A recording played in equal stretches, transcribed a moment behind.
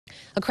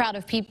A crowd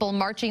of people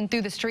marching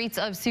through the streets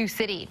of Sioux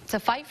City to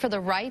fight for the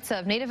rights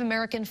of Native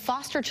American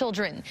foster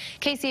children.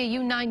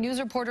 KCAU-9 News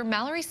reporter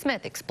Mallory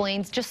Smith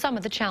explains just some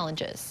of the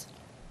challenges.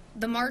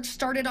 The march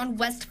started on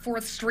West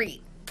 4th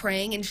Street,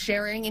 praying and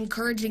sharing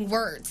encouraging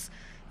words.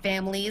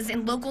 Families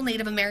in local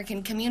Native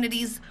American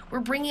communities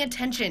were bringing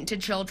attention to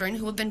children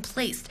who have been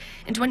placed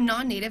into a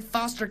non-Native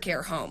foster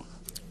care home.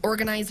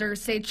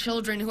 Organizers say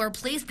children who are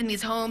placed in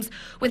these homes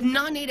with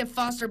non-Native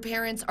foster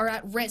parents are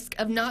at risk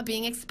of not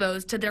being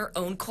exposed to their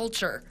own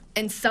culture.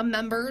 And some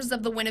members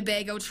of the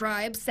Winnebago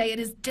tribe say it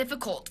is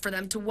difficult for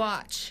them to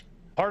watch.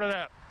 Part of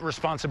that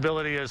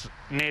responsibility is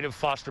Native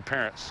foster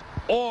parents.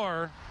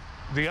 Or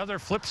the other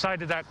flip side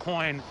to that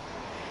coin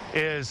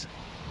is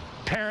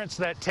parents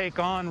that take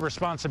on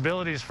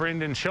responsibilities for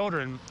Indian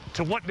children.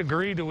 To what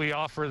degree do we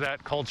offer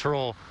that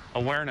cultural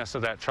awareness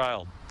of that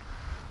child?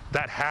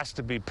 That has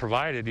to be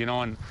provided, you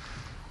know, and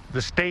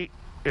the state,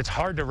 it's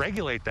hard to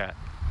regulate that.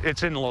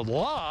 It's in the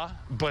law,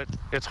 but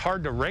it's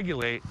hard to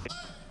regulate.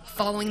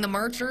 Following the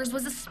marchers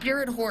was a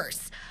spirit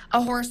horse,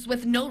 a horse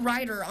with no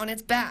rider on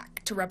its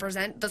back to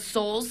represent the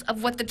souls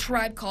of what the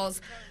tribe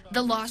calls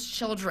the lost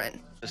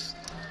children. Just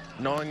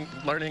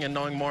learning and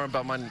knowing more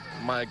about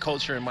my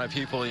culture and my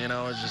people, you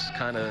know, it's just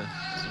kind of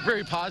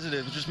very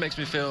positive. It just makes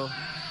me feel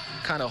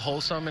kind of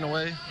wholesome in a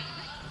way.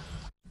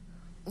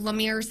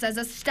 Lemire says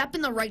a step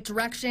in the right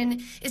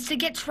direction is to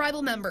get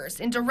tribal members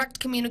in direct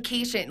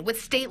communication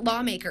with state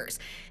lawmakers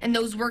and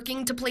those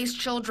working to place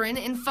children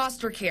in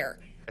foster care.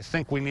 I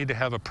think we need to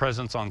have a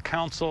presence on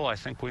council. I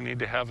think we need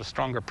to have a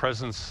stronger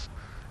presence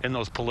in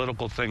those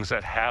political things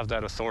that have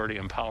that authority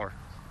and power.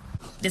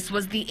 This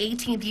was the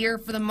 18th year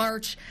for the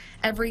march.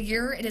 Every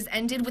year it has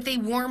ended with a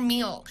warm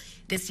meal.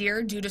 This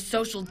year, due to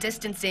social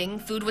distancing,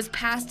 food was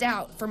passed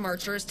out for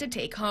marchers to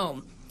take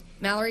home.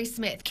 Mallory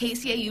Smith,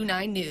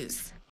 KCAU-9 News.